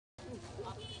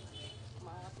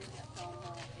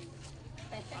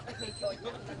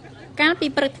កាលពី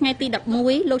ព្រឹកថ្ងៃទី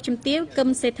11លោកជំទាវកឹម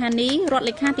សេដ្ឋានីរដ្ឋ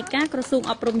លេខាធិការក្រសួង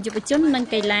អប់រំយុវជននិង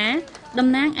កីឡាតំ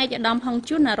ណាងឯកឧត្តមហុង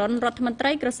ជួននរនរដ្ឋមន្ត្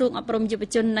រីក្រសួងអប់រំយុវ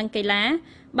ជននិងកីឡា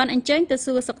បានអញ្ជើញទៅ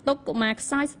សួរសុខទុក្ខកុមារខ្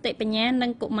សោយសតិបញ្ញានិ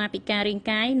ងកុមារពិការរាង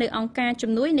កាយនៅអង្គការ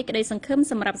ជំនួយនៃក្តីសង្ឃឹម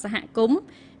សម្រាប់សហគមន៍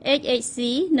HHC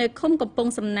នៅឃុំកំព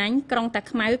ង់សំណាញ់ក្រុងតា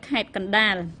ខ្មៅខេត្តកណ្ដា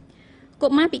លកុ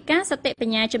មារពិការសតិប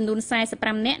ញ្ញាចំនួន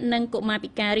45នាក់និងកុមារពិ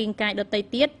ការរាងកាយដទៃ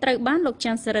ទៀតត្រូវបានលោក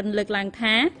ច័ន្ទសរិនលើកឡើង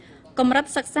ថាកម្រិត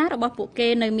សិក្សារបស់ពួកគេ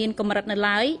នៅមានកម្រិតនៅ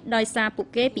ឡើយដោយសារពួក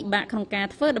គេពិបាកក្នុងការ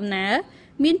ធ្វើដំណើរ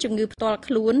មានជំងឺផ្ទាល់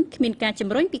ខ្លួនគ្មានការជំ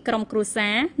រុញពីក្រុមគ្រួសា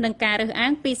រនិងការរើសអើ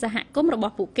ងពីសហគមន៍រប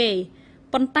ស់ពួកគេ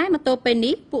ប៉ុន្តែមកទល់ពេល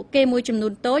នេះពួកគេមួយចំនួ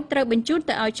នតូចត្រូវបញ្ជូន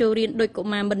ទៅឲ្យចូលរៀនដោយកុ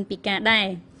មារមិនពិការដែរ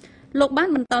លោកបាន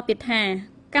បន្តទៀតថា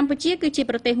កម្ពុជាគឺជា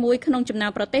ប្រទេសមួយក្នុងចំណោ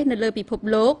មប្រទេសនៅលើពិភព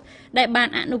លោកដែលបាន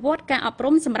អនុវត្តការអប់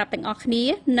រំសម្រាប់ទាំងអស់គ្នា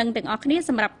និងទាំងអស់គ្នា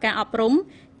សម្រាប់ការអប់រំ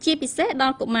ជាពិសេសដ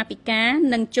ល់កុមារពិការ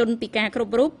និងជនពិការគ្រ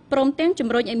ប់រូបព្រមទាំងជំ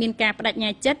រុញឲ្យមានការបដិញ្ញា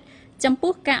ចិត្តចំ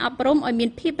ពោះការអប់រំឲ្យមាន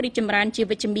ភាពរីកចម្រើនជា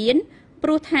វិជ្ជមានព្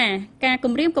រោះថាការ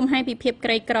គំរាមកំហែងពីភាពក្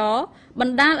រីក្រប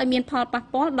ណ្ដាលឲ្យមានផលប៉ះ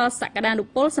ពាល់ដល់សក្តានុ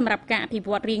ពលសម្រាប់ការអភិវ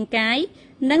ឌ្ឍរាងកាយ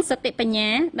និងសតិបញ្ញា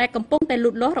ដែលកំពុងតែលូ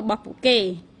តលាស់របស់ពួកគេ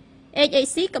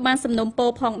HHC ក៏បានសំណូមពរ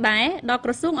ផងដែរដល់ក្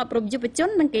រសួងអប់រំយុវជន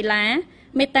និងកីឡា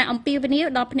មេត្តាអំពាវនាវ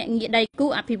ដល់ភ្នាក់ងារដៃគូ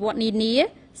អភិវឌ្ឍនានា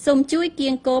សូមជួយគៀ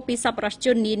ងគរពីសប្បុរសជ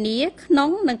ននានាក្នុង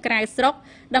និងក្រៅស្រុក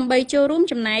ដើម្បីចូលរួម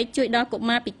ចំណែកជួយដល់កុ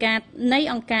មារពិការនៃ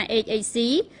អង្គការ HHC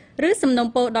ឬសំណូម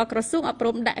ពរដល់ក្រសួងអប់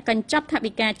រំដាក់កញ្ចប់ថ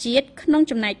វិកាជាតិក្នុង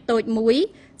ចំណែកតូចមួយ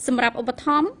សម្រាប់ឧបត្ថ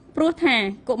ម្ភព្រោះថា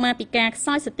កុមារពិការខ្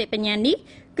សោយសតិបញ្ញានេះ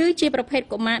គឺជាប្រភេទ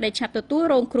កុមារដែលឆាប់ទទួល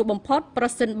រងគ្រោះបំផុតប្រ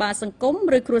សិនបើសង្គម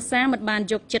ឬគ្រួសារមិនបាន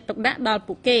យកចិត្តទុកដាក់ដល់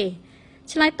ពួកគេ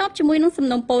ឆ្លើយតបជាមួយនឹងសំ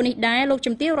ណុំពរនេះដែរលោក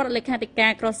ជំទាវរដ្ឋលេខាធិកា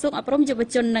រក្រសួងអប់រំយុវ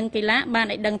ជននិងកីឡាបាន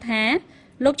ឲ្យដឹងថា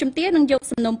លោកជំទាវនឹងយក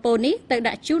សំណុំពរនេះទៅ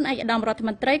ដាក់ជូនឯកឧត្តមរដ្ឋម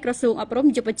ន្ត្រីក្រសួងអប់រំ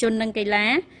យុវជននិងកីឡា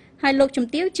ហើយលោកជំ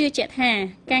ទាវជឿជាក់ថា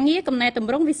ការងារកំណែត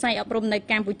ម្រង់វិស័យអប់រំនៅ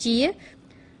កម្ពុជា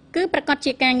គឺប្រកាស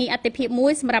ជាការងារអាទិភាពមួ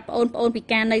យសម្រាប់បងប្អូនពិ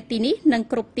ការនៅទីនេះនិង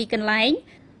គ្រប់ទីកន្លែង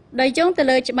ដោយយោងទៅ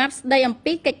លើច្បាប់ស្តីអំ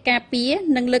ពីកិច្ចការពារ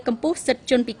និងលើកកម្ពស់សិទ្ធិ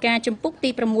ជនពិការចំពុកទី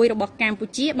6របស់កម្ពុ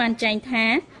ជាបានចែងថា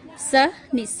សិស្ស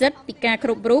និស្សិតពិការគ្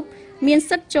រប់រូបមាន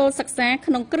សិទ្ធិចូលសិក្សា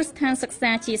ក្នុងគ្រឹះស្ថានសិក្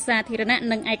សាជាសាធារណៈ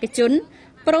និងឯកជន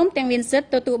ព្រមទាំងមានសិទ្ធិ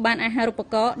ទទួលបានអាហារូប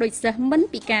ករណ៍ដោយសិស្សមិន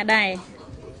ពិការដែរ